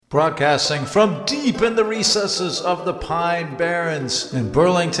Broadcasting from deep in the recesses of the Pine Barrens in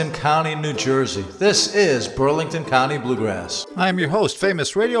Burlington County, New Jersey. This is Burlington County Bluegrass. I am your host,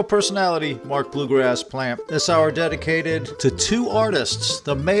 famous radio personality, Mark Bluegrass Plant. This hour dedicated to two artists,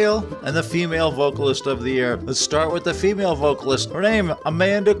 the male and the female vocalist of the year. Let's start with the female vocalist. Her name,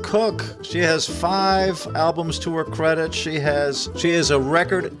 Amanda Cook. She has 5 albums to her credit. She is a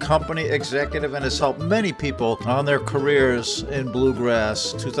record company executive and has helped many people on their careers in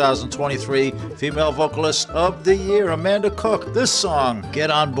bluegrass. 2023 Female Vocalist of the Year, Amanda Cook. This song,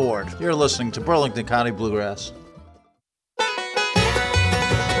 Get On Board. You're listening to Burlington County Bluegrass.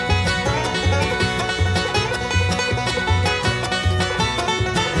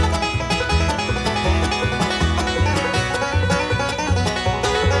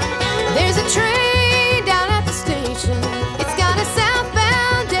 There's a train down at the station. It's got a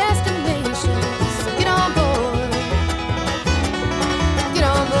southbound destination. So get on board. Get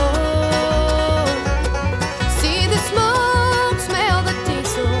on board. See the smoke, smell the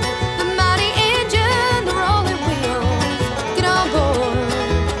diesel, the mighty engine, the rolling wheels. Get on board.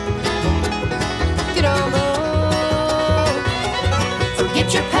 Get on board.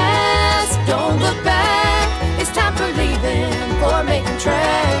 Forget your past, don't look back. It's time for leaving, for making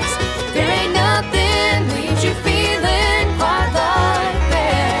tracks. There ain't nothing leaves you feeling quite like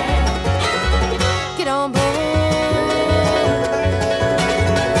that. Get on board.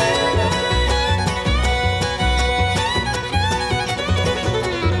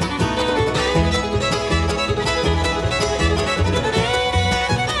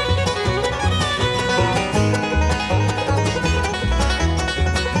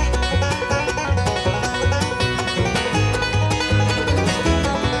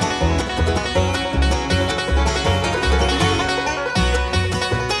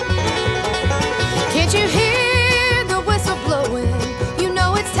 Can't you hear the whistle blowing? You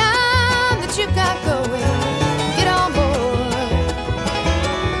know it's time that you got going. Get on board.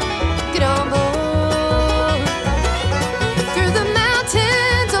 Get on board. Through the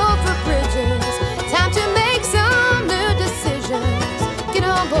mountains, over bridges. Time to make some new decisions. Get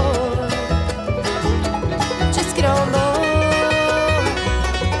on board. Just get on board.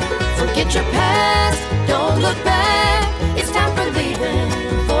 Forget your past, don't look back. It's time for leaving,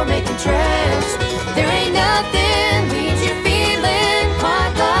 for making tracks. There ain't nothing leaves you feeling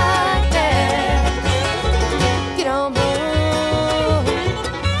quite like that. Get on board.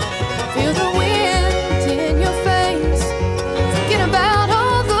 Feel the wind in your face. Forget about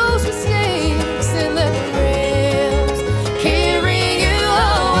all those mistakes and let the rails carry you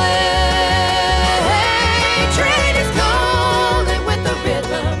away.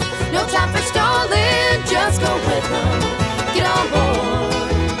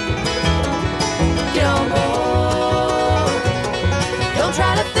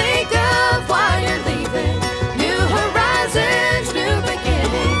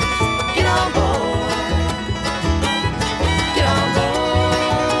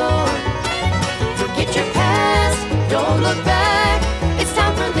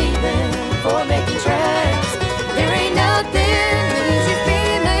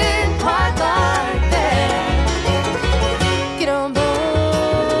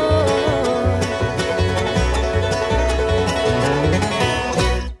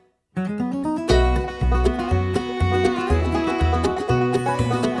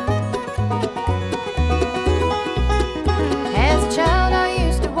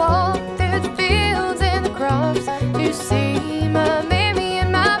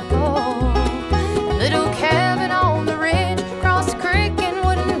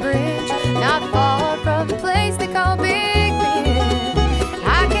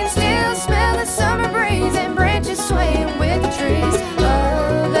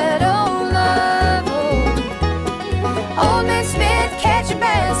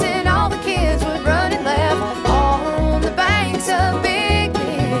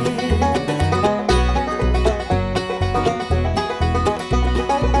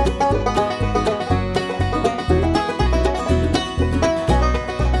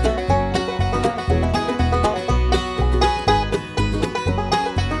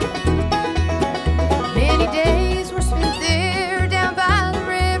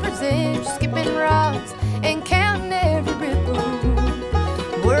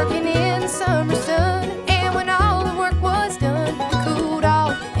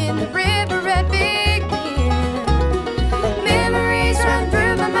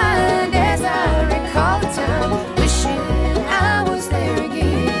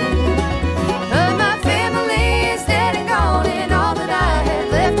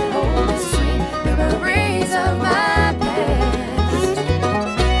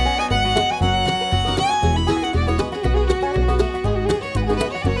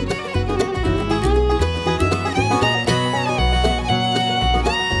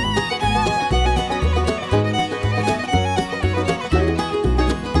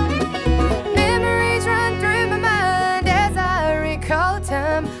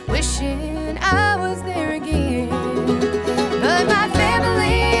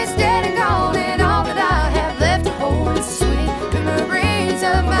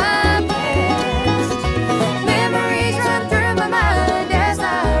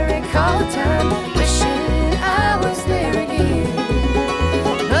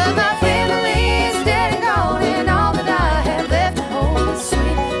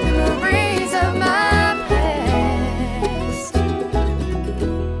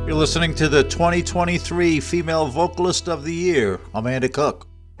 listening to the 2023 Female Vocalist of the Year, Amanda Cook.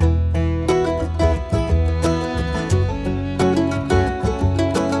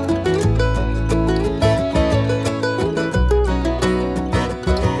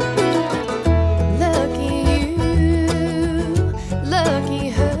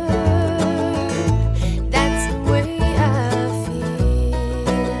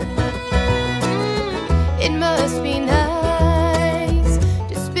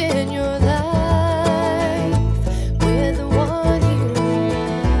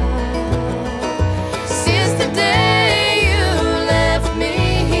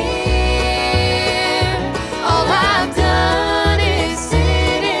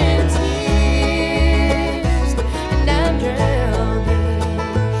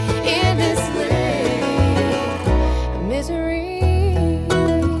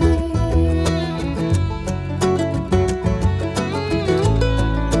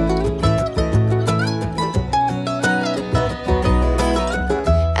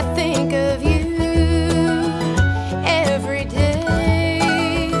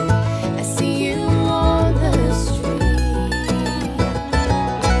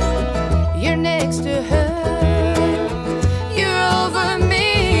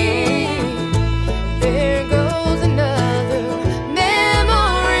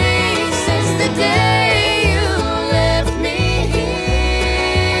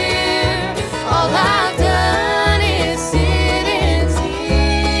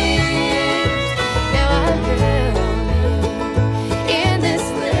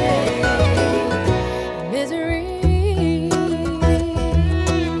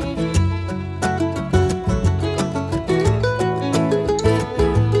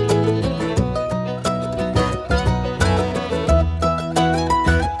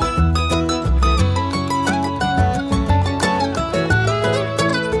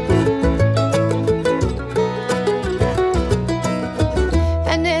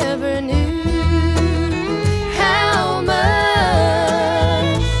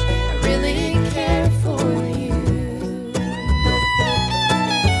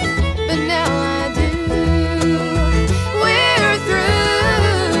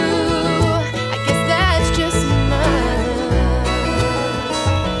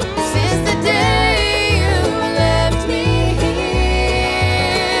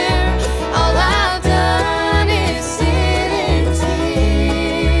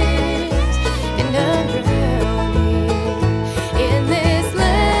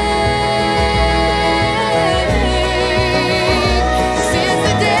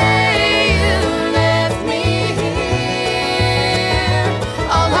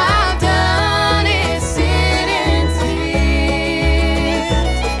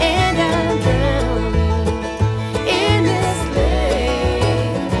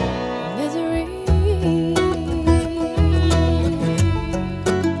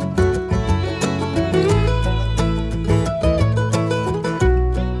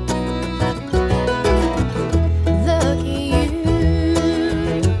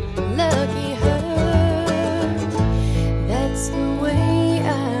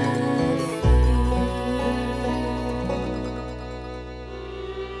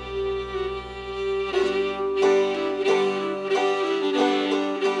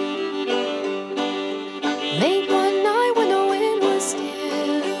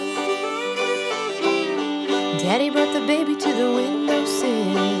 Daddy brought the baby to the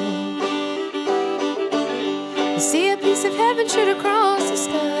windowsill. You see a piece of heaven shoot across the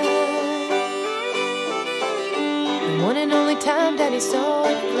sky. The one and only time Daddy saw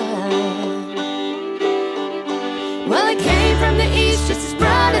it fly. Well, it came from the east just as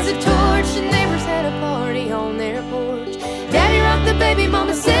bright as a torch. The neighbors had a party on their porch. Daddy rocked the baby,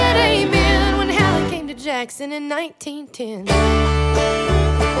 Mama said amen when Hallie came to Jackson in 1910.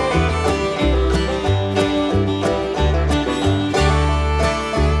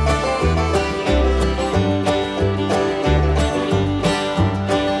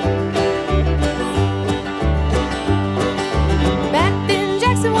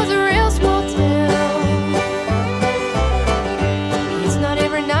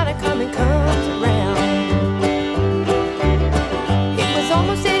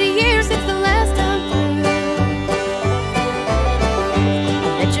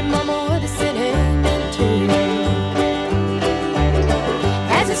 Mama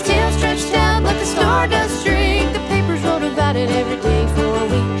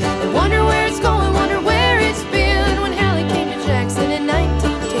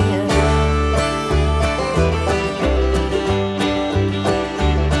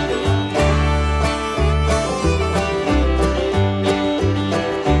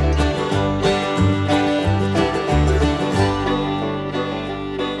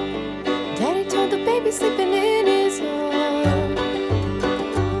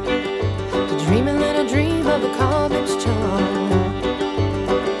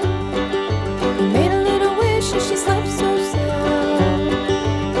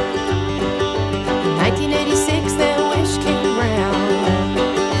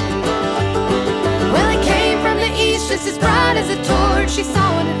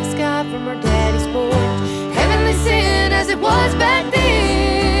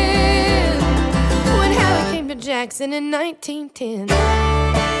Jackson in 1910.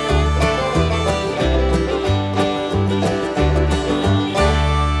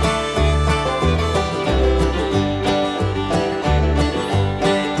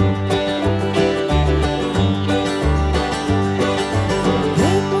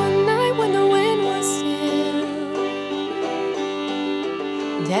 Late one night when the wind was still,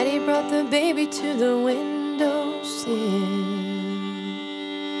 Daddy brought the baby to the windowsill.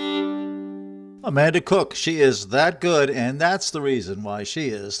 Amanda Cook, she is that good, and that's the reason why she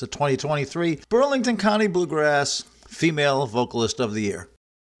is the 2023 Burlington County Bluegrass Female Vocalist of the Year.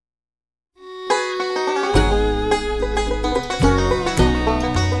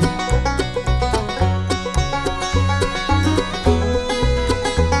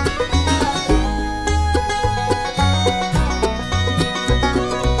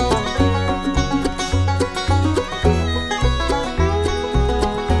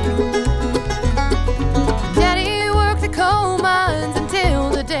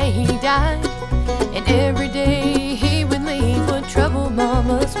 And every day he would leave would trouble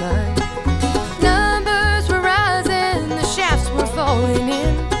Mama's mind. Numbers were rising, the shafts were falling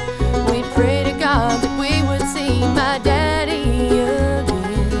in. We prayed to God that we would see my daddy again.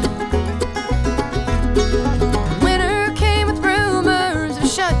 Winter came with rumors of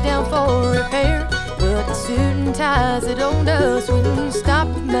shutdown for repair, but the suit and ties that owned us wouldn't stop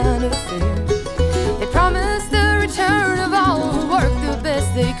the amount of fear. They promised the return of all who worked the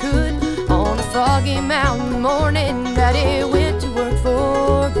best they could. On a foggy mountain morning, Daddy went to work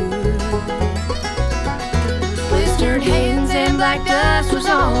for good. Blistered hands and black dust was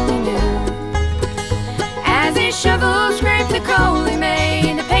all he knew. As his shovel scraped the coal he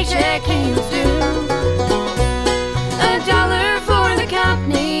made, the paycheck he was due. $1 for the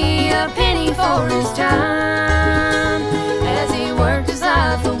company, a penny for his time, as he worked his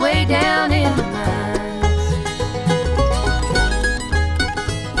life away down in the mines.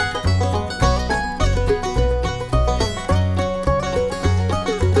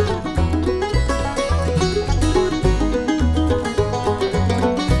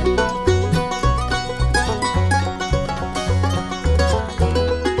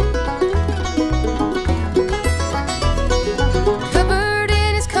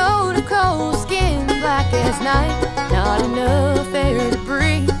 Not enough air to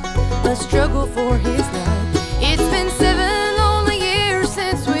breathe, a struggle for his life. It's been 7 lonely years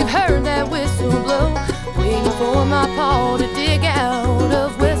since we've heard that whistle blow, waiting for my paw to dig out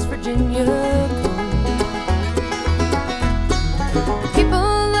of West Virginia coal.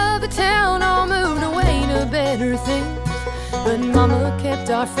 People of the town all moved away to better things, but Mama kept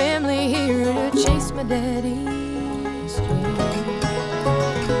our family here to chase my daddy's dreams.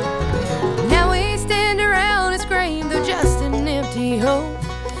 They're just an empty hole,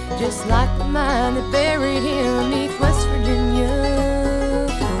 just like the mine that buried him neath West Virginia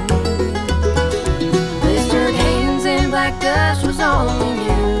coal. Blistered hands and black dust was all he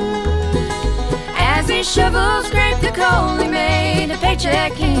knew. As his shovel scraped the coal he made, a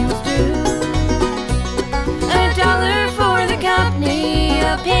paycheck he was due. $1 for the company,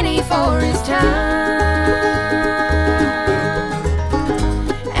 a penny for his time,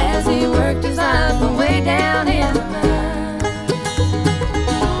 as he worked his life away down in the mines.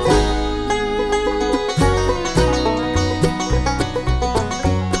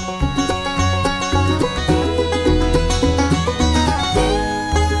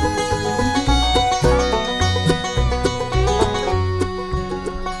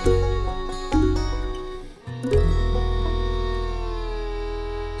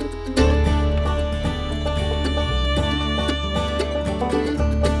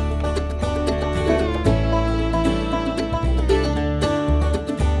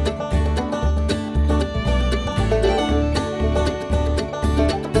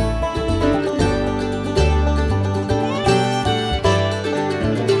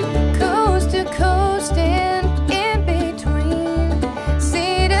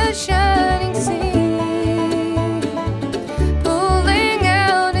 Shining sea, pulling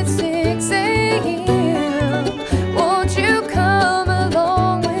out its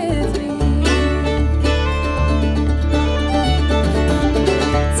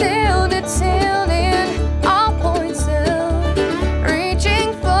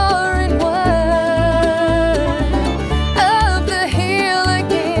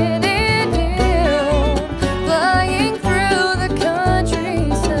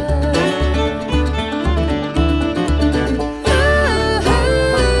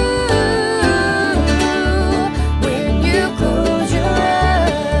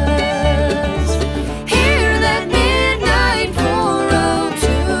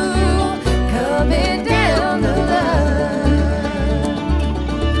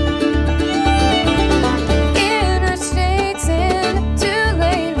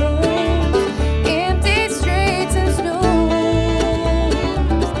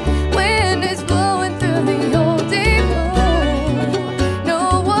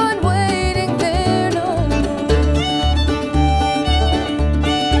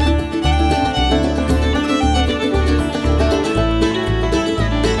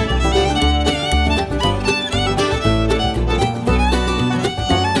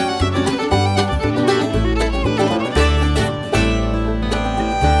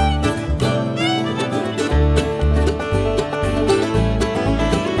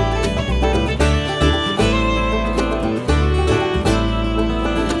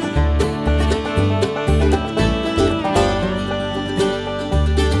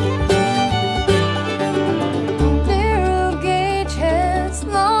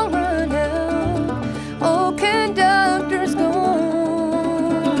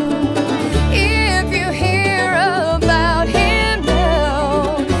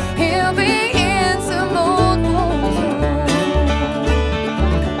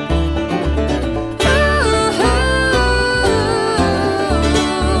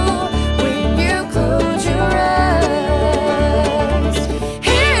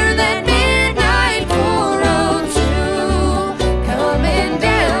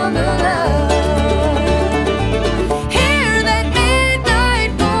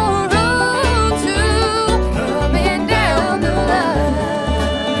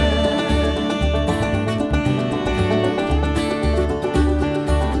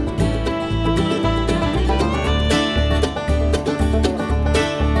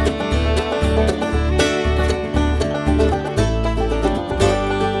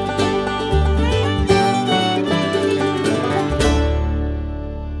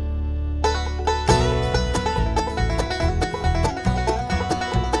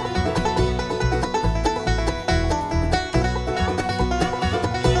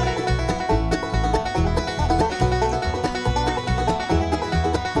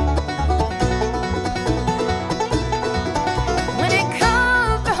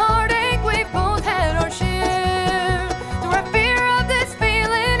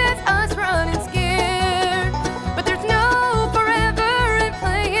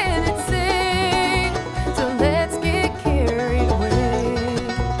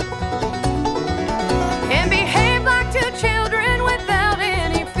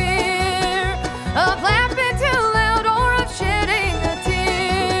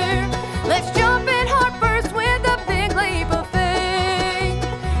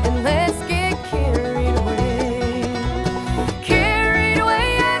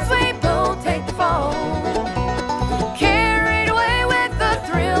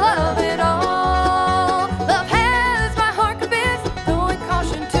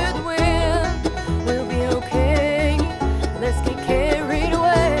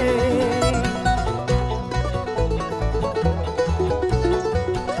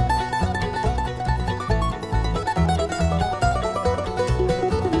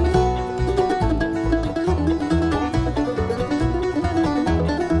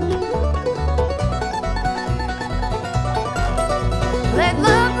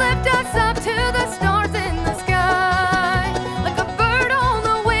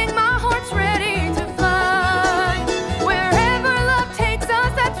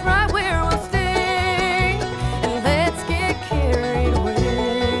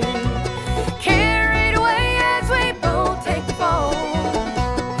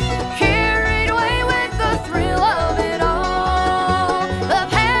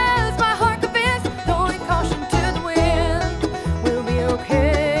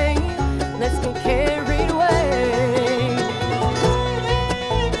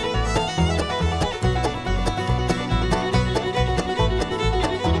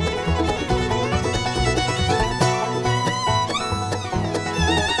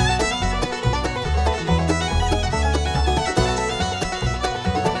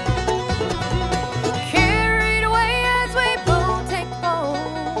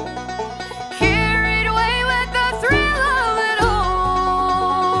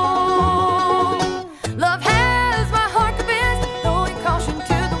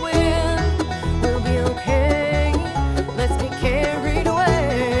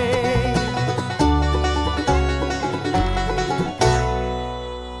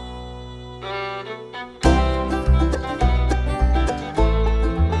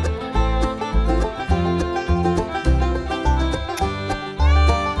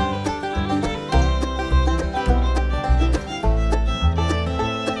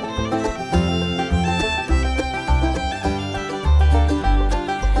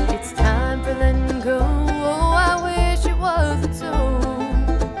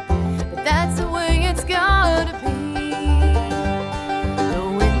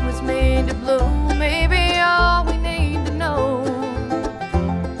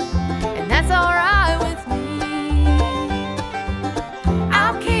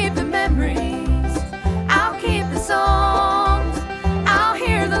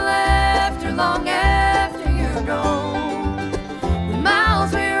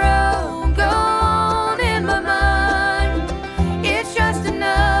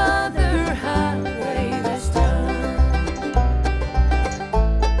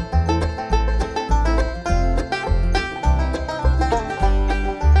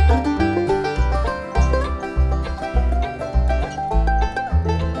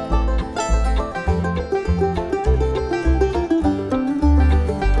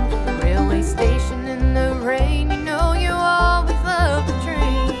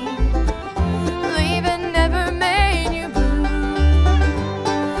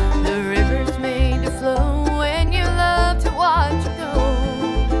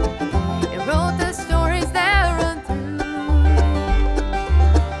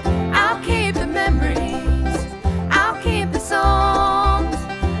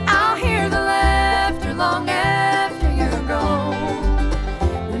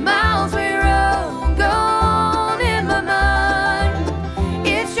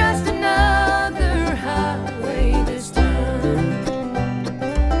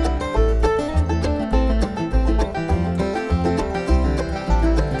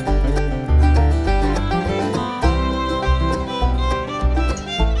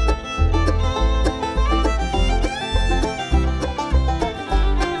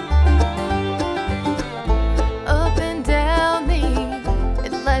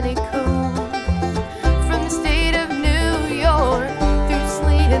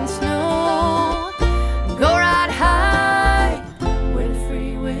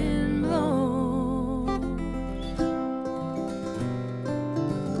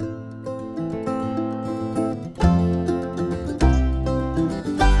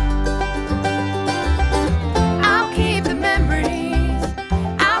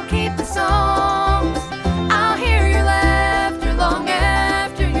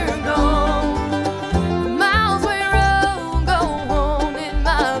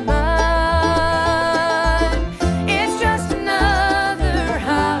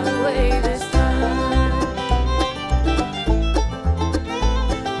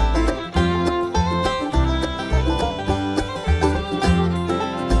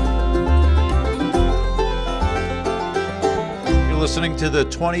listening to the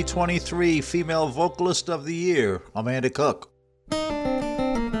 2023 Female Vocalist of the Year, Amanda Cook.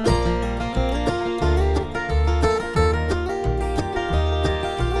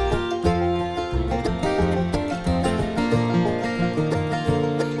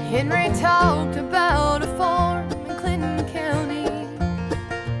 Henry talked about a farm in Clinton County.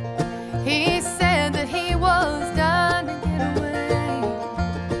 He said that he was dying to get away.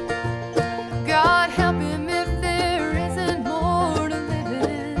 God help him if there isn't more to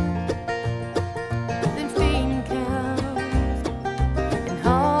living than feeding cows and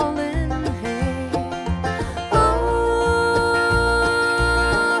hauling hay. Ohio,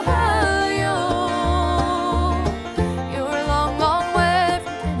 you're a long, long way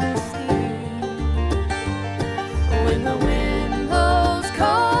from Tennessee. When the wind blows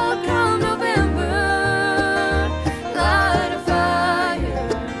cold come November, light a fire,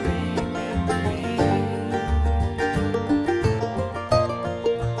 remember me.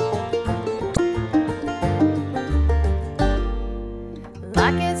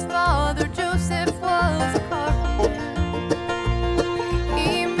 Like his father, Joseph was a carpenter.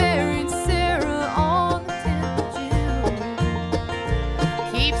 He married Sarah on the 10th of June.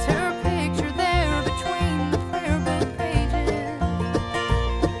 Keeps her picture there between the prayer book pages.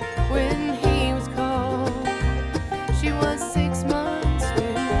 When he was called, she was 6 months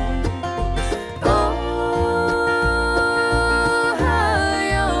soon. Ohio,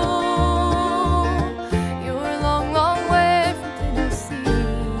 you're a long, long way from Tennessee.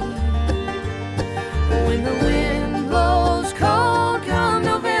 When the wind blows cold come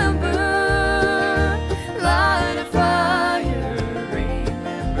November, light a fire,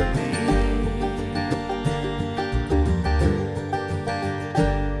 remember me.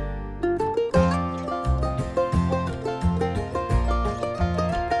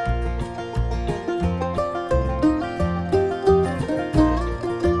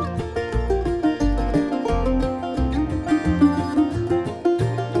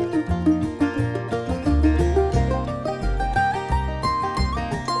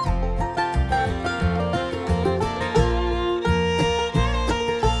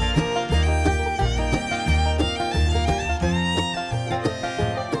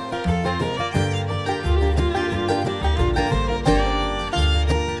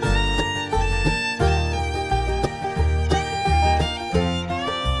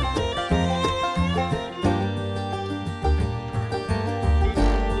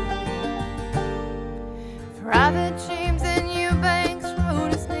 Private James and Eubanks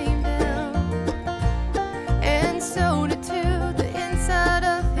wrote his name down, and so did too the inside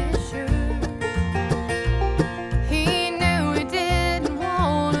of his shirt. He knew he didn't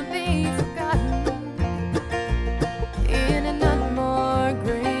want to be forgotten in an unmarked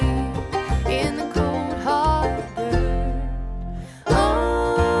grave in the cold hard dirt. Ohio,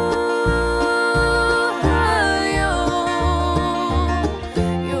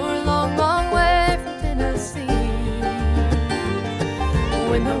 you're a long, long way from Tennessee.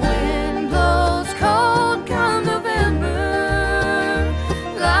 When the wind blows cold come November,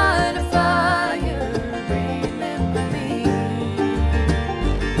 light a fire, remember me.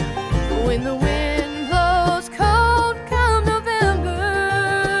 When the wind blows cold come November,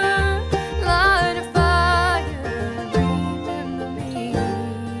 light a fire, remember me.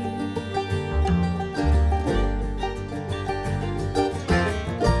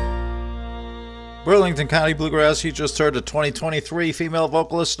 Burlington County Bluegrass, you just heard the 2023 Female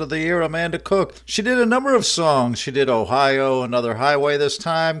Vocalist of the Year, Amanda Cook. She did a number of songs. She did Ohio, Another Highway this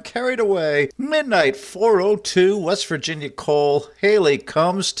time, Carried Away, Midnight 402, West Virginia Coal, Haley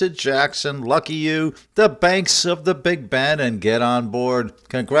Comes to Jackson, Lucky You, The Banks of the Big Bend, and Get On Board.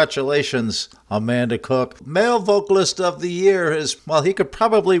 Congratulations, Amanda Cook. Male Vocalist of the Year is, well, he could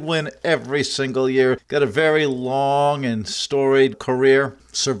probably win every single year. Got a very long and storied career.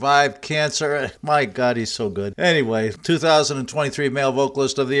 Survived cancer. My God, he's so good. Anyway, 2023 Male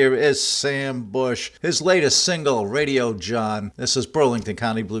Vocalist of the Year is Sam Bush. His latest single, Radio John. This is Burlington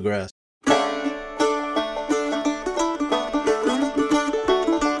County Bluegrass.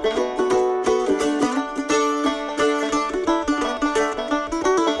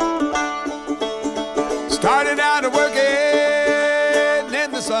 Started out working in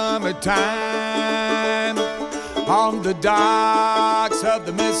the summertime on the docks of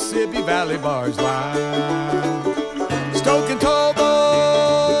the Mississippi Valley barge line, stoking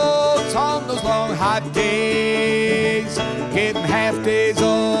towboats on those long hot days, getting half days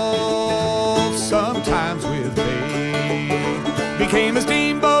off, sometimes with pay. Became a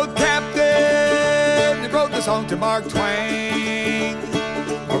steamboat captain and wrote the song to Mark Twain,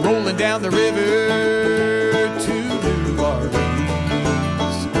 rolling down the river to New Orleans.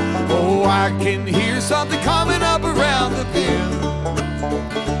 I can hear something coming up around the bend.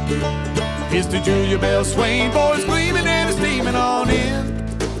 It's the Julia Bell Swain boys gleaming and it's steaming on in.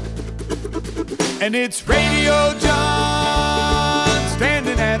 And it's Radio John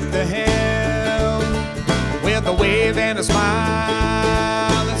standing at the helm with a wave and a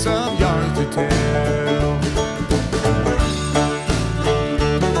smile and some yarns to tell.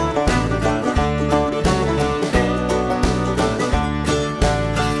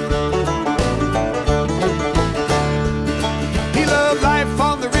 He loved life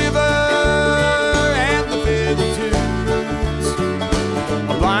on the river and the fiddle tunes,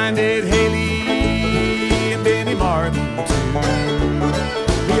 a blinded Haley and Benny Martin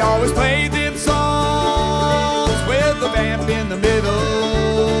too. He always played them songs with the vamp in the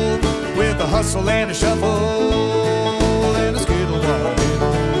middle, with a hustle and a shuffle and a skittle waddle.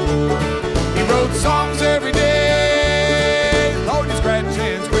 He wrote songs every day, Lord, he scratch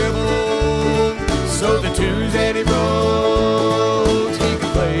and scribble, so the tunes that he wrote he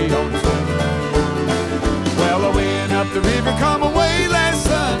could play on his own. Well, I went up the river, come away last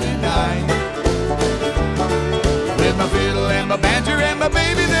Sunday night, with my fiddle and my banjo and my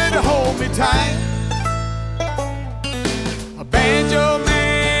baby there to hold me tight. A banjo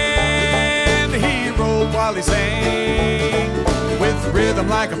man, he rolled while he sang, with rhythm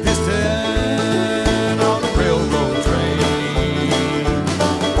like a piston on a railroad train.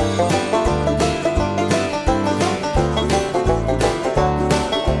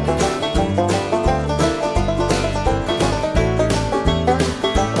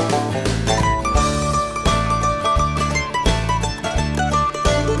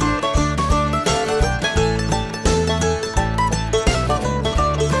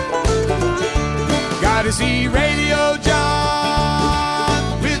 To see Radio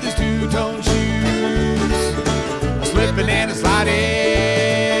John with his two-tone shoes, slipping and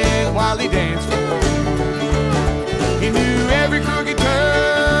sliding while he danced for you. He knew every crooked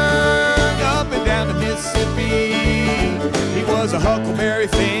turn up and down the Mississippi. He was a Huckleberry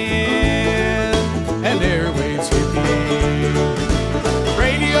fan and airwaves hippie.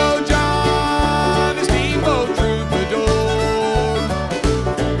 Radio John, a steamboat troubadour,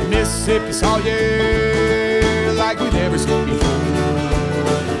 Mississippi Sawyer like we never seen before.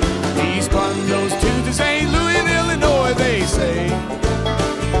 He spun those tunes in St. Louis, Illinois, they say.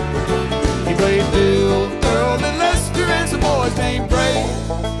 He played Bill, Earl, and Lester, and some boys named Bray.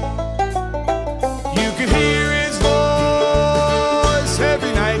 You could hear his voice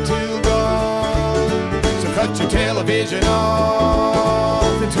every night till dawn. So cut your television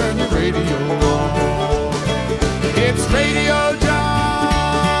off and turn your radio on. It's Radio John.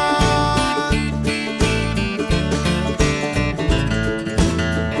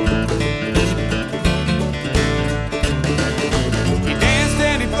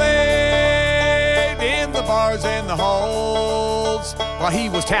 And the halls while he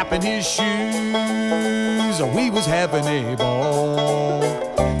was tapping his shoes, we was having a ball.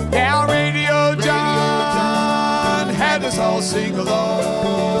 Now Radio John had us all sing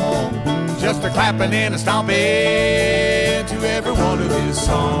along, just a clapping and a stomping to every one of his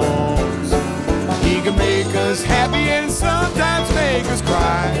songs. He could make us happy and sometimes make us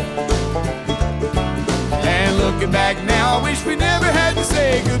cry, and looking back now, I wish we never had to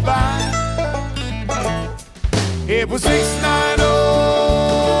say goodbye. It was 690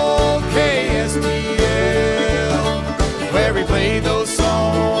 KSTL, where he played those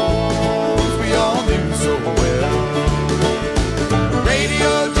songs we all knew so well.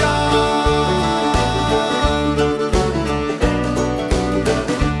 Radio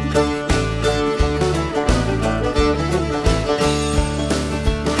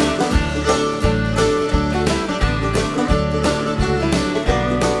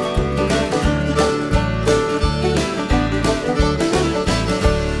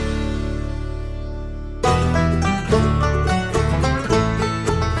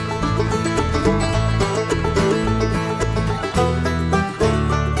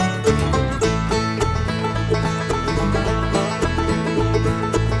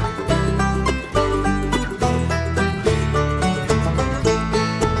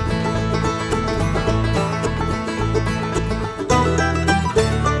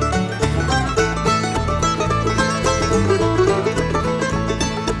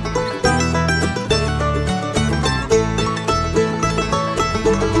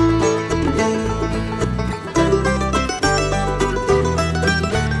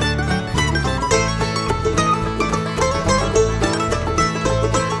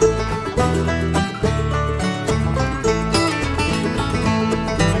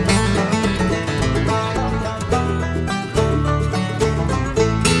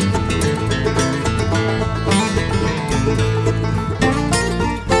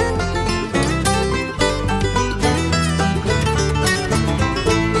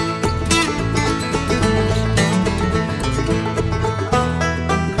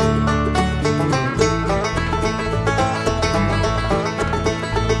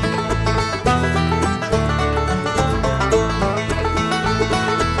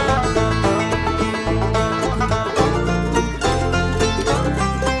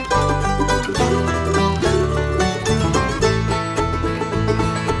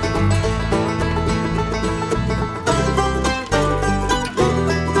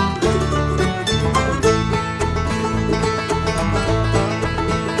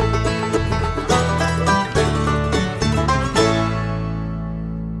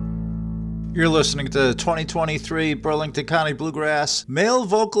listening to 2023 Burlington County Bluegrass Male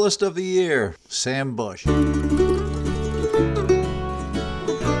Vocalist of the Year, Sam Bush.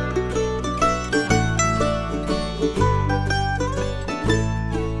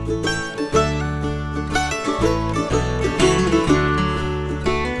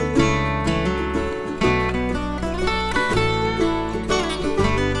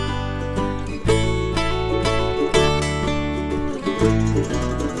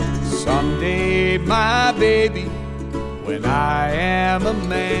 Someday, my baby, when I am a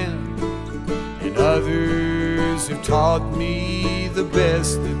man, and others have taught me the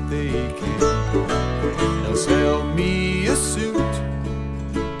best that they can, they'll sell me a suit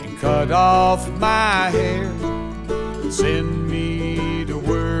and cut off my hair and send me to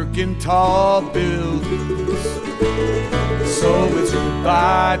work in tall buildings. So it's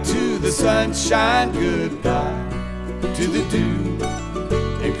goodbye to the sunshine, goodbye to the dew,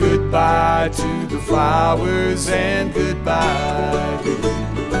 and goodbye to the flowers, and goodbye to you.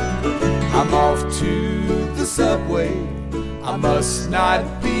 I'm off to the subway, I must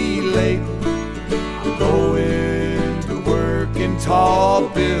not be late. I'm going to work in tall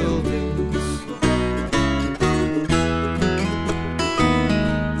buildings.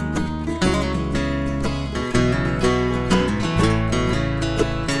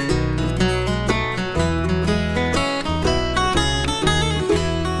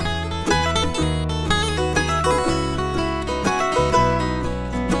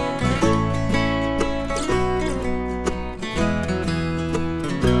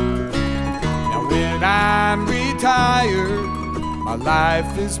 I'm retired, my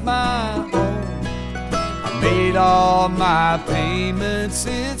life is my own. I made all my payments,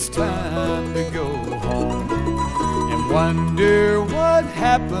 it's time to go home. And wonder what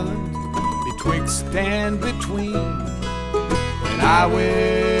happened betwixt and between when I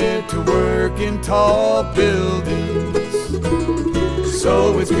went to work in tall buildings.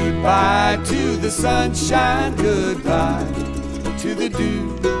 So it's goodbye to the sunshine, goodbye to the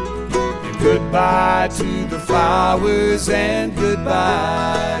dew, goodbye to the flowers, and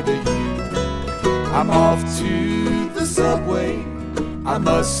goodbye to you. I'm off to the subway, I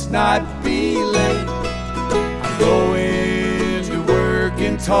must not be late. I'm going to work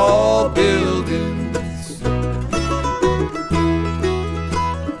in tall buildings.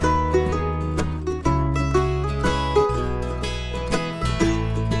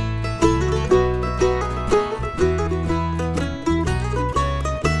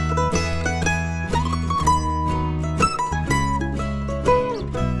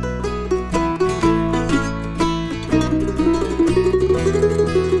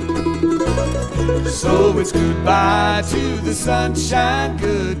 So it's goodbye to the sunshine,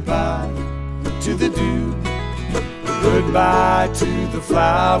 goodbye to the dew, goodbye to the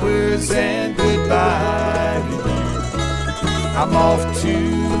flowers, and goodbye to you. I'm off to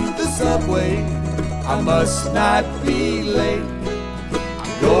the subway, I must not be late.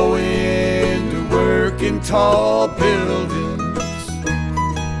 I'm going to work in tall buildings.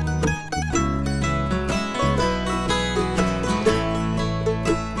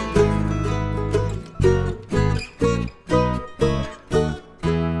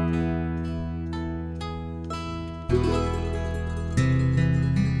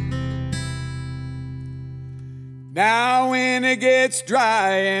 Now when it gets dry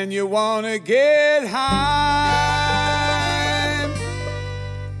and you wanna get high,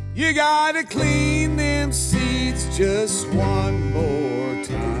 you gotta clean them seats just one more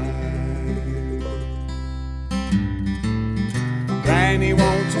time. Granny,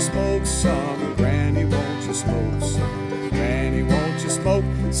 won't you smoke some? Granny, won't you smoke some? Granny, won't you smoke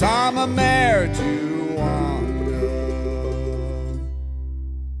some of marijuana?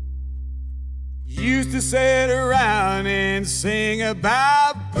 Used to sit around and sing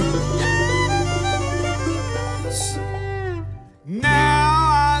about booze.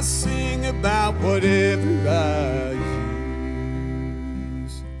 Now I sing about whatever I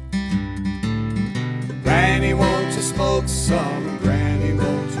use. Granny, won't you smoke some? Granny,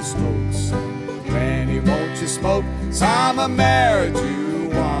 won't you smoke some? Granny, won't you smoke some of marijuana?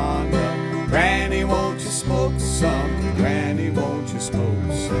 Granny, won't you smoke some? Granny, won't you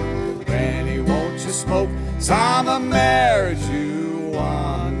smoke some? Granny, won't you smoke some of marijuana?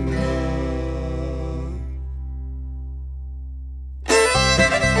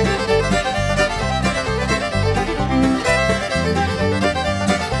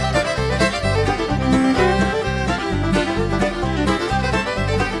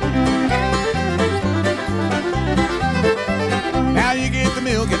 Now you get the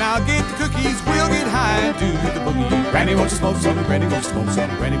milk and I'll get the cookies. We'll get high and do the boogie. Granny, won't you smoke some? Granny, won't you smoke some?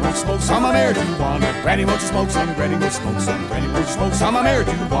 Granny, won't you smoke some marijuana? Granny, won't you smoke some? Granny, won't you smoke some? Granny, won't you smoke some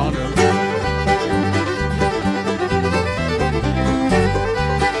marijuana?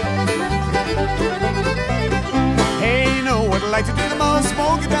 What I like to do the most,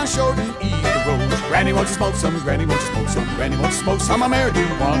 smoke it down short and eat the road. Granny, won't you smoke some? Granny, won't you smoke some? Granny, won't you smoke some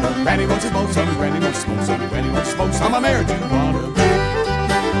marijuana? Granny, won't you smoke some? Granny, won't you smoke some? Granny, won't you smoke some marijuana?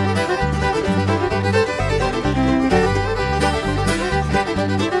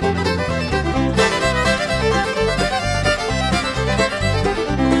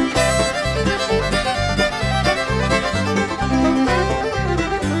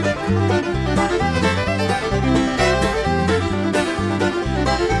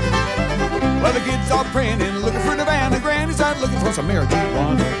 Praying and looking for Nirvana. Granny started looking for some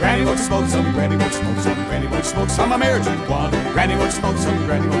marijuana. Granny, won't you smoke some? Granny, won't you smoke some? Granny, won't you smoke some marijuana? Granny, won't you smoke some?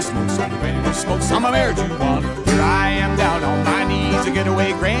 Granny, won't you smoke some? Granny, won't you smoke some marijuana? Here I am down on my knees to get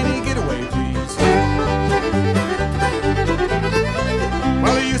away. Granny, get away, please.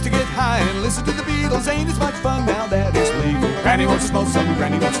 Well, I used to get high and listen to the Beatles. Ain't as much fun now that it's legal. Granny, won't you smoke some?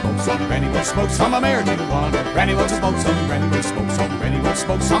 Granny, won't you smoke some? Granny, won't you smoke some marijuana? Granny, won't you smoke some? Granny, won't you smoke some? Granny, won't you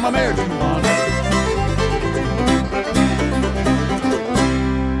smoke some marijuana?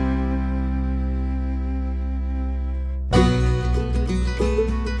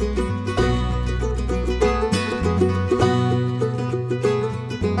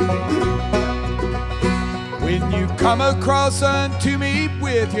 Come across unto me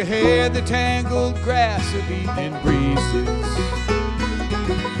with your hair the tangled grass of evening breezes,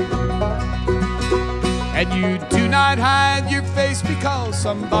 and you do not hide your face because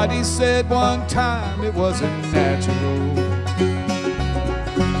somebody said one time it wasn't natural.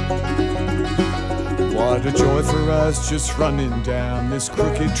 What a joy for us just running down this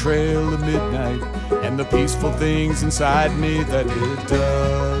crooked trail of midnight, and the peaceful things inside me that it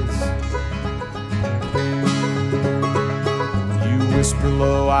does. Whisper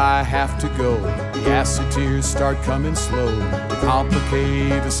low, I have to go. The acid tears start coming slow. To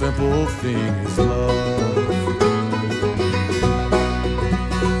complicate a simple thing is love.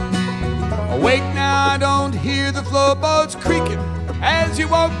 Awake now, I don't hear the floorboards creaking as you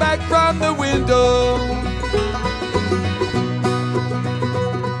walk back from the window,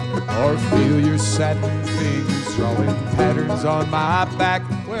 or feel your satin fingers drawing patterns on my back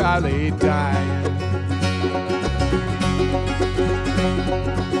where I lay dying.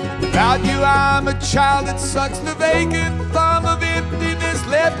 Without you, I'm a child that sucks the vacant thumb of emptiness,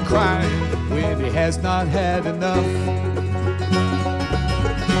 left crying when he has not had enough.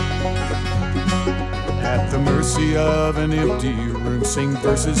 At the mercy of an empty room, sing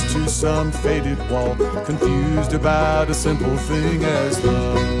verses to some faded wall, confused about a simple thing as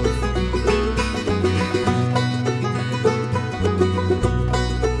love.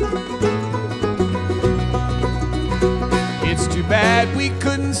 Bad we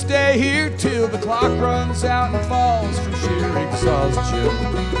couldn't stay here till the clock runs out and falls from sheer exhaustion,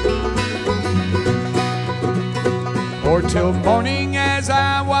 or till morning as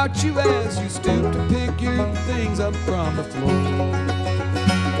I watch you as you stoop to pick your things up from the floor.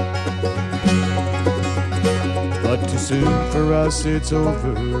 But too soon for us it's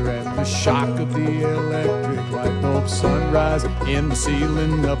over, and the shock of the electric light bulb sunrise in the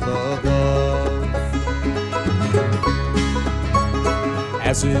ceiling up above,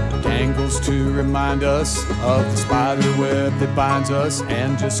 as it dangles to remind us of the spider web that binds us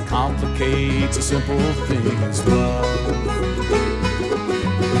and just complicates a simple thing as love.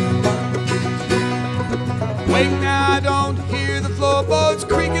 Wait now, I don't hear the floorboards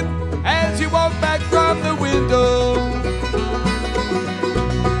creaking as you walk back from the window,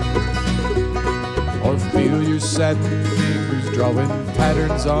 or feel your satin fingers drawing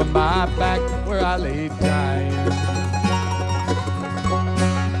patterns on my back where I lay dying.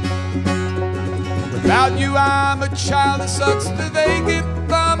 Without you, I'm a child that sucks the vacant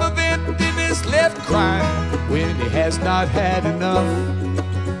thumb of emptiness, left crying when he has not had enough.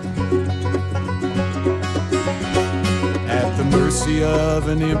 At the mercy of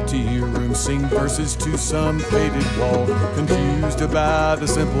an empty room, sing verses to some faded wall, confused about a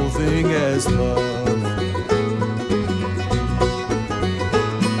simple thing as love.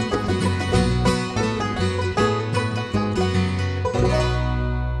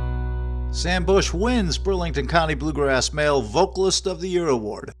 Sam Bush wins Burlington County Bluegrass Male Vocalist of the Year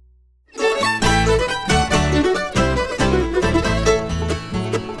Award.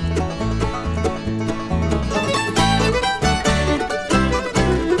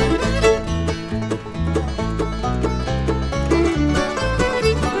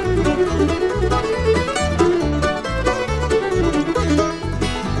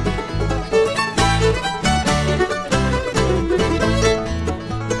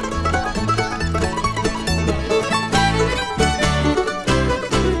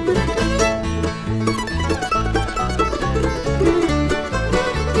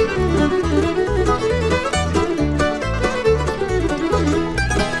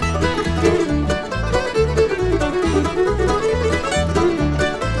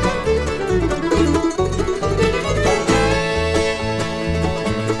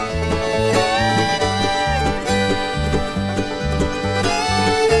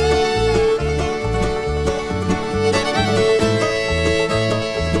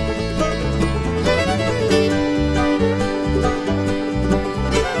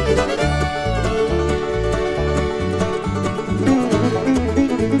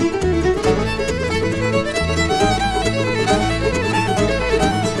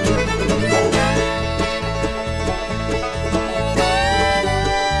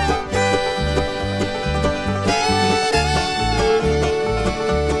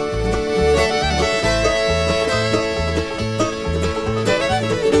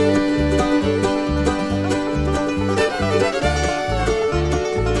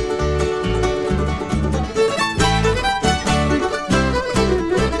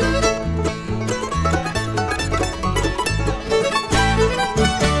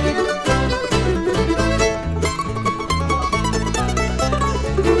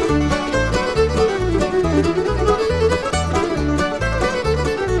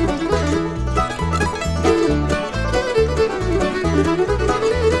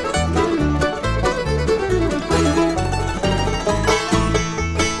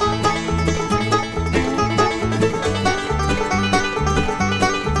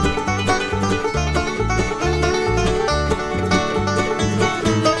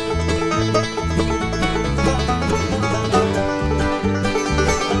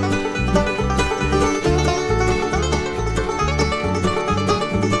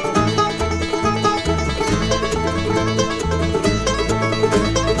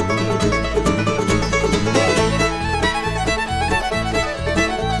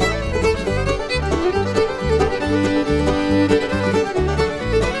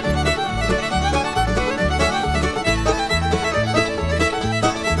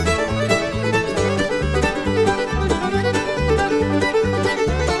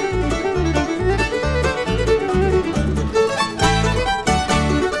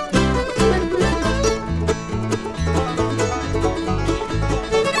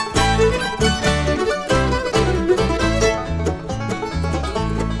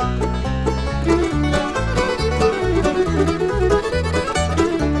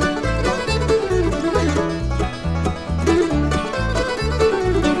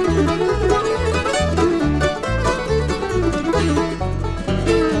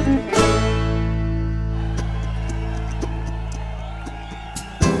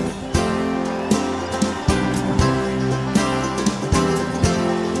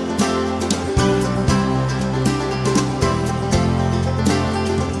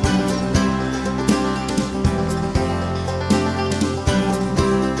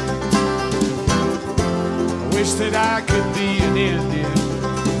 wish that I could be an Indian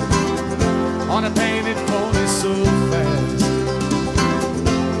on a painted pony so fast.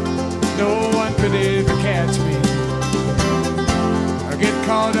 No one could ever catch me or get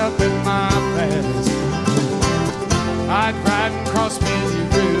caught up in my past. I'd ride and cross many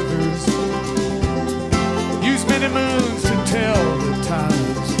rivers, use many moons to tell the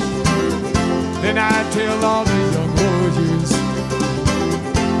times. Then I'd tell all the young warriors,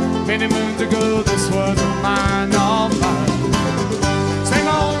 many moons ago this was mine, all mine. Same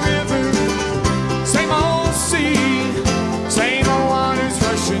old river, same old sea, same old waters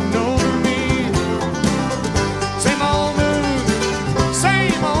rushing over me. Same old moon,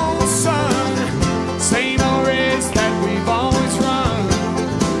 same old sun, same old race that we've always run.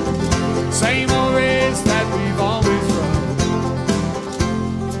 Same old race that we've always run.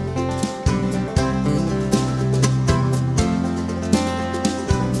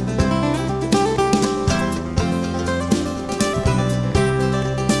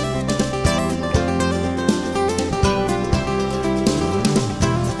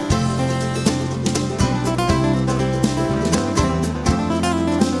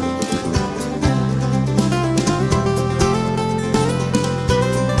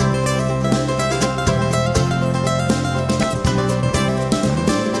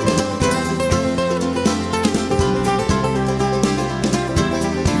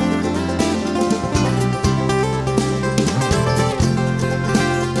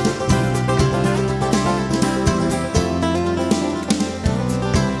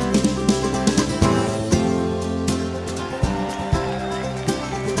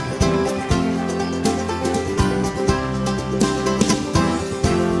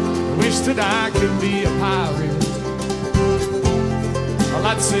 That I could be a pirate, well,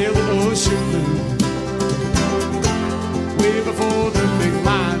 I'd sail the ocean blue, way before the big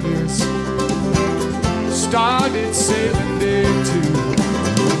liners started sailing there too.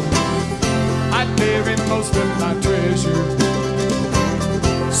 I'd bury most of my treasure,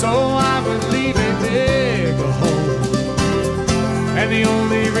 so I would leave it there, go home. And the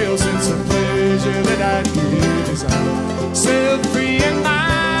only real sense of pleasure that I'd get is I'd sail free in my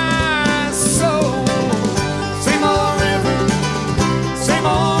soul. Same old river, same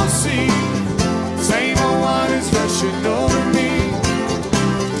old sea, same old waters rushing over me.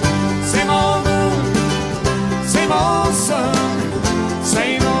 Same old moon, same old sun,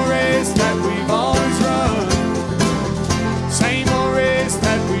 same old race that we've always run. Same old race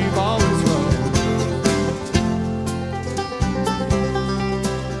that we've always run.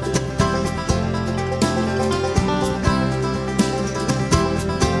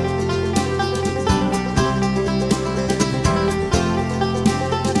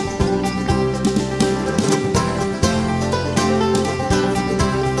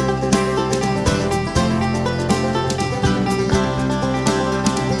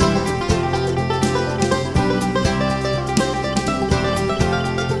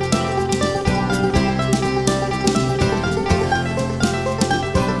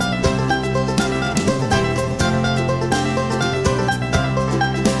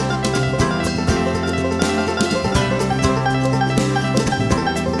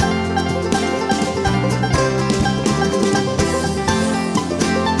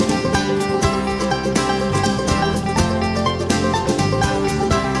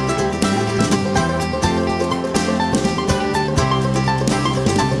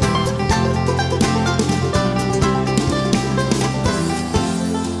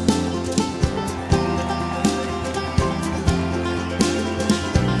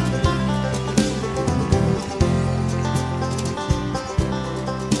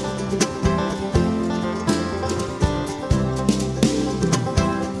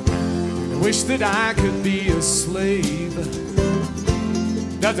 Wish that I could be a slave,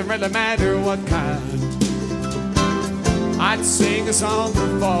 doesn't really matter what kind. I'd sing a song for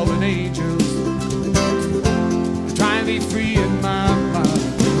fallen angels, try and be free in my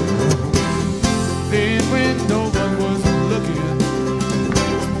mind. Then when no one was looking,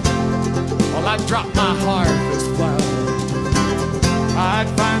 well, I'd drop my harvest flower, I'd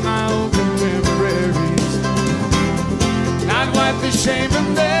find my old contemporaries, and I'd wipe the shame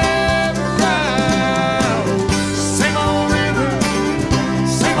from their same old river,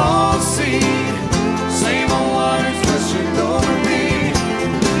 same old sea, same old waters rushing over me.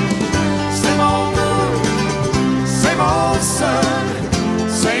 Same old moon, same old sun,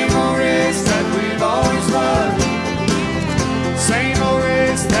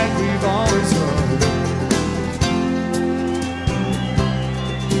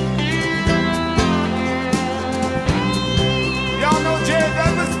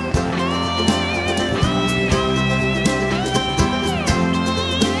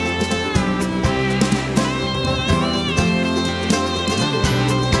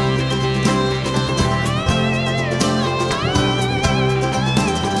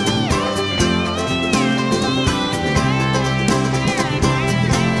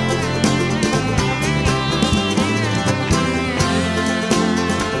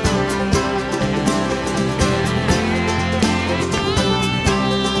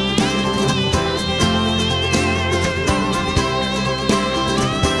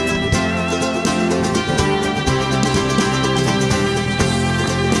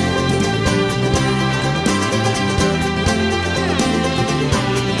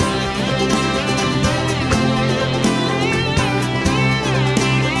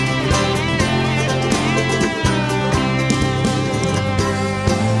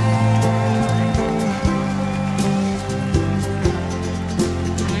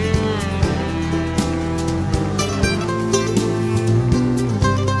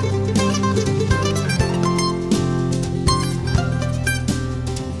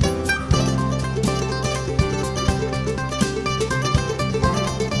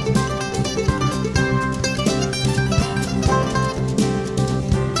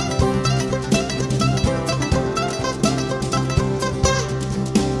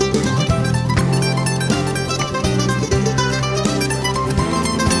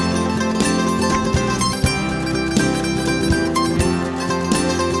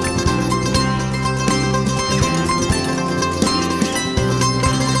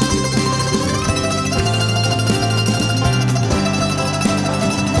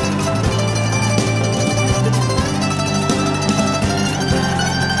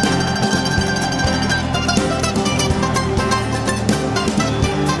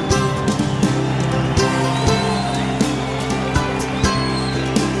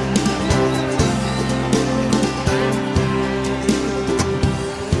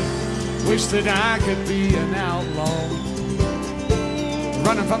 that I could be an outlaw,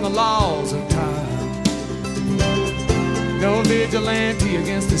 running from the laws of time. No vigilante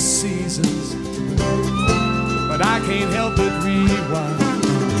against the seasons, but I can't help but rewind.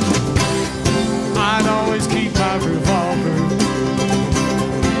 I'd always keep my revolver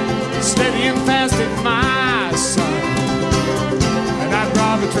steady and fast at my side, and I'd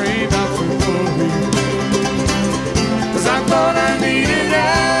rob a train out for glory, 'cause I thought I needed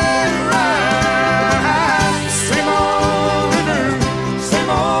that ride. Same old river, same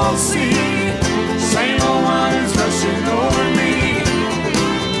old sea, same old waters rushing over me.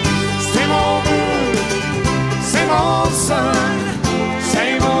 Same old moon, same old sun,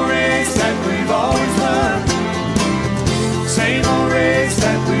 same old race that we've always run. Same old race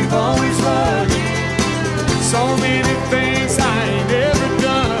that we've always run. So many things I ain't ever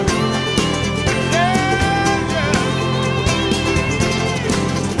done.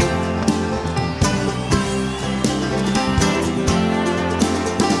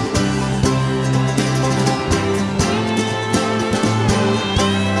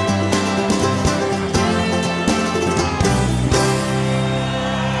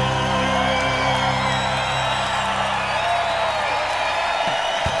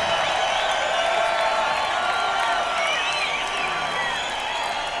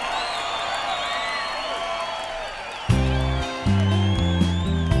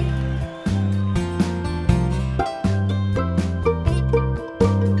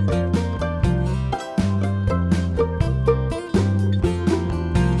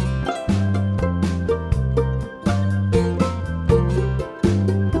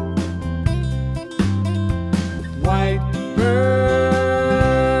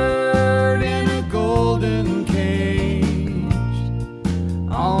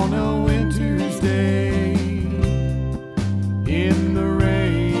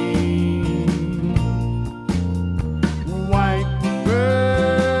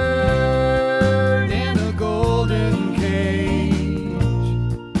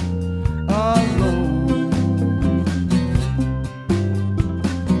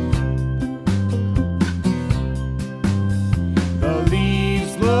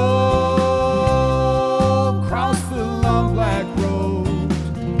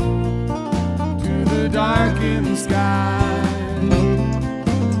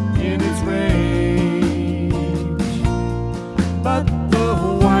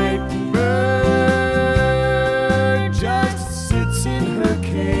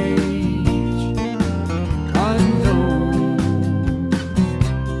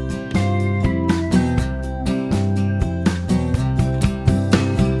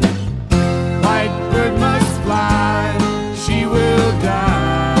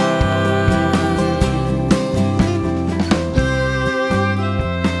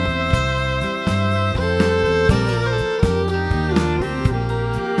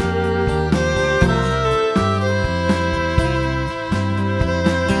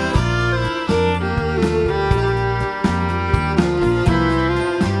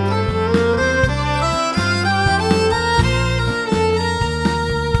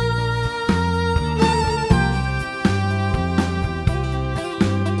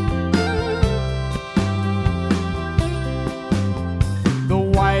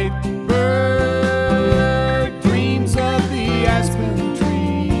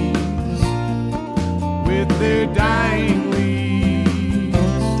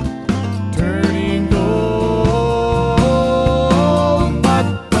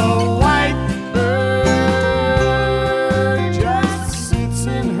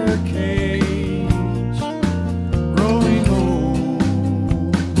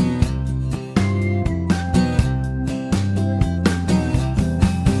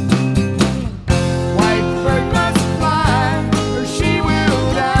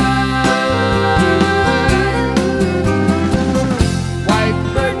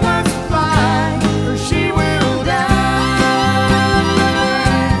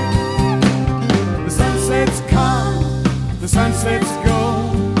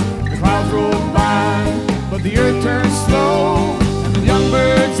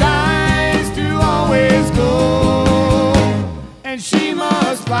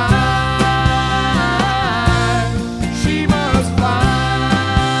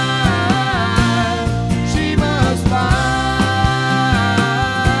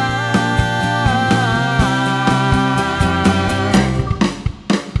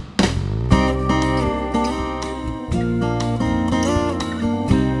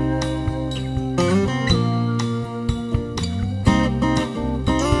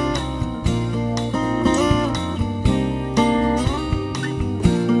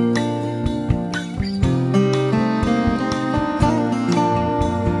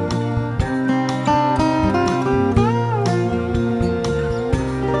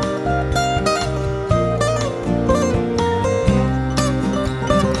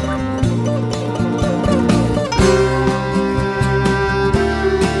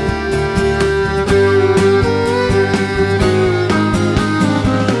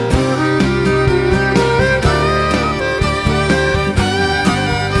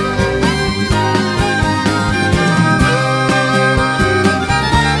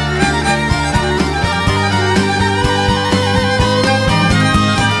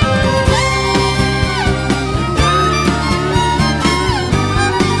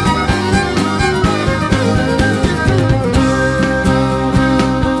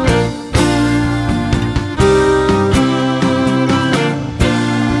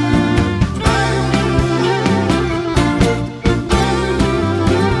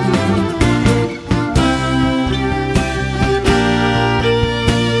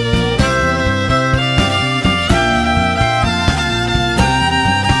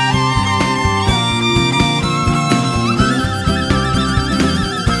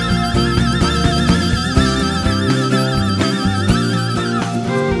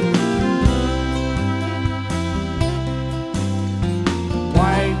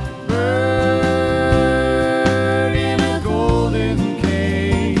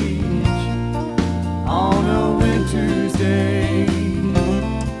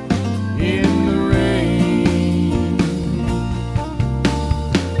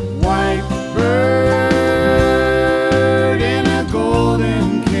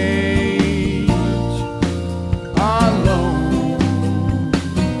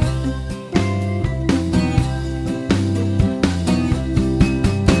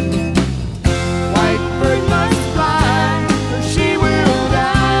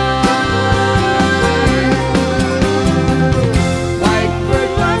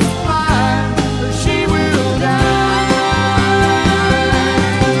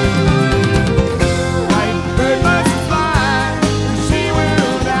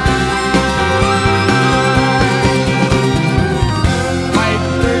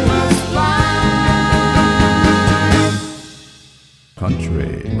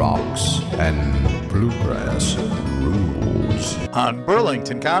 rocks and bluegrass rules. On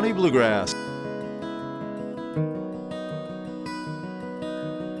Burlington County Bluegrass.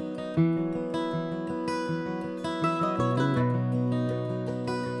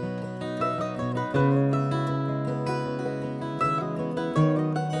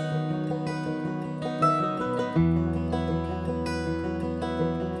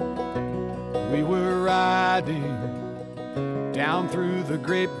 We were riding down through the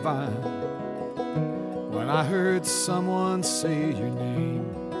grapevine when I heard someone say your name.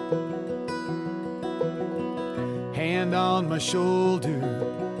 Hand on my shoulder,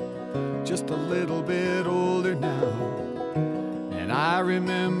 just a little bit older now, and I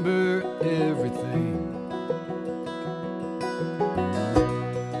remember everything.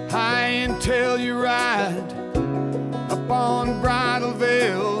 High until you ride up on Bridal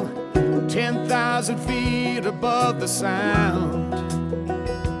Veil, 10,000 feet above the sound.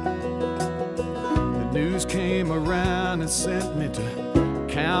 The news came around and sent me to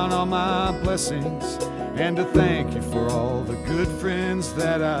count all my blessings and to thank you for all the good friends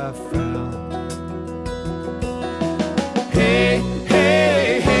that I found. Hey,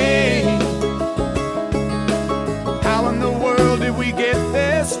 hey, hey, how in the world did we get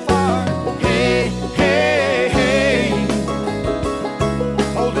this far? Hey, hey, hey,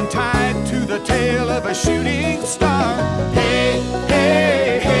 holding tight to the tail of a shooting star. Hey,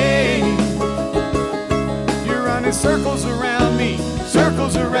 hey, hey, you're running circles around me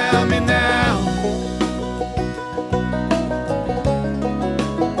now.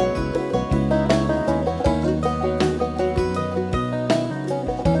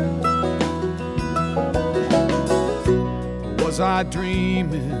 Was I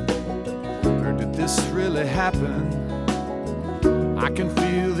dreaming, or did this really happen? I can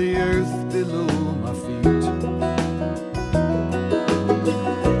feel the earth below my feet.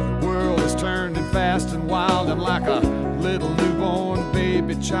 The world is turning fast and wild. I'm like a little newborn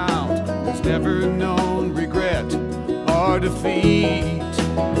baby child who's never known regret or defeat.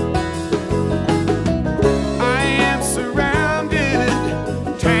 I am surrounded,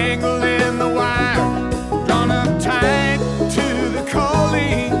 tangled in the wire, drawn up tight to the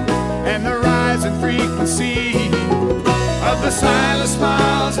calling and the rising frequency of the silent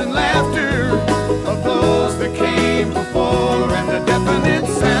smiles and laughter of those that came before, and the definite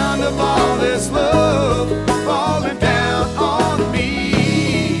sound of all this love falling down on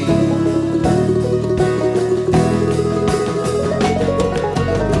me.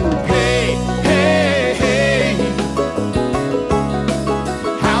 Hey, hey, hey,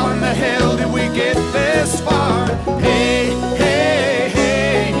 how in the hell did we get this far? Hey, hey,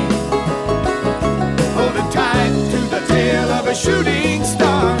 hey, holding tight to the tail of a shooting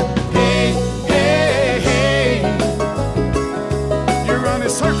star. Hey, hey, hey, you're running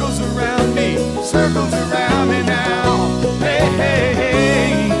circles around me now. Hey, hey, hey,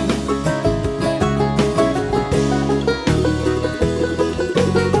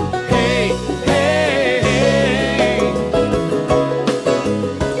 hey, hey, hey,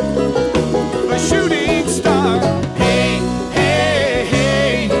 a shooting star. Hey, hey,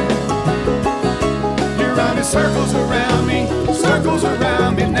 hey, you're running circles around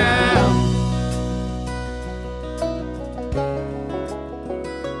me now.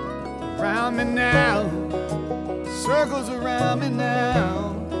 Around me now, circles around me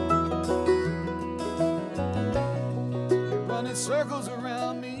now. You're running circles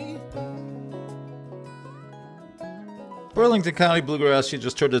around me. Burlington County Bluegrass, you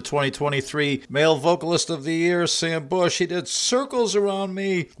just heard the 2023 Male Vocalist of the Year, Sam Bush. He did Circles Around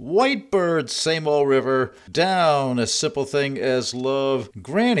Me, Whitebird, Same Old River, Down, A Simple Thing as Love,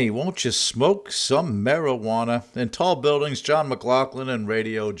 Granny, Won't You Smoke Some Marijuana, and Tall Buildings, John McLaughlin and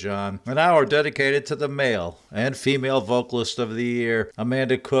Radio John. An hour dedicated to the male and female vocalist of the year,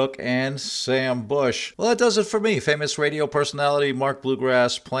 Amanda Cook and Sam Bush. Well, that does it for me, famous radio personality Mark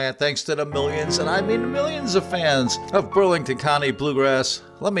Bluegrass Plant. Thanks to the millions, and I mean millions of fans of Burlington County Bluegrass.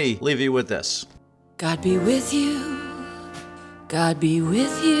 Let me leave you with this. God be with you, God be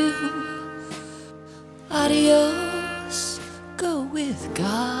with you. Adios, go with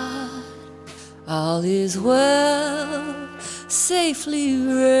God. All is well, safely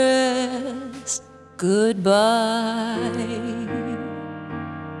rest. Goodbye.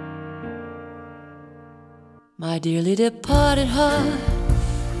 My dearly departed heart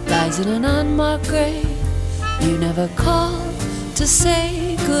lies in an unmarked grave. You never called to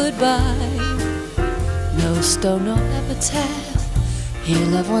say goodbye. No stone, no epitaph. Here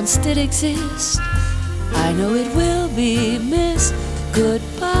loved ones did exist. I know it will be missed.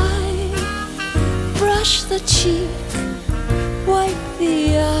 Goodbye. Brush the cheek wipe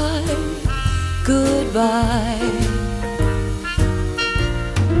the eye, goodbye.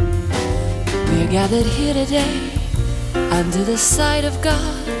 We're gathered here today under the sight of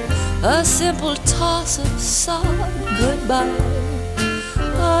God, a simple toss of sod, goodbye.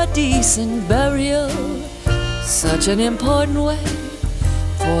 A decent burial, such an important way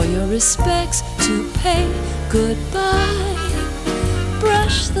for your respects to pay, goodbye.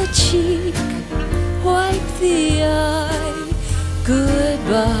 Brush the cheek, wipe the eye,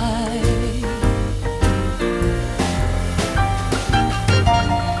 goodbye.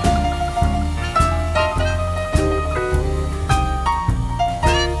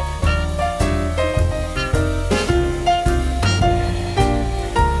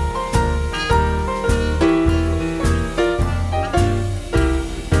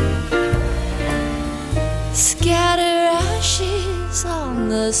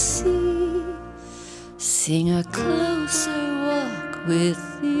 The sea, sing a closer walk with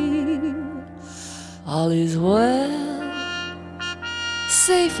thee. All is well,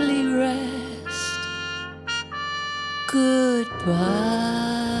 safely rest, goodbye.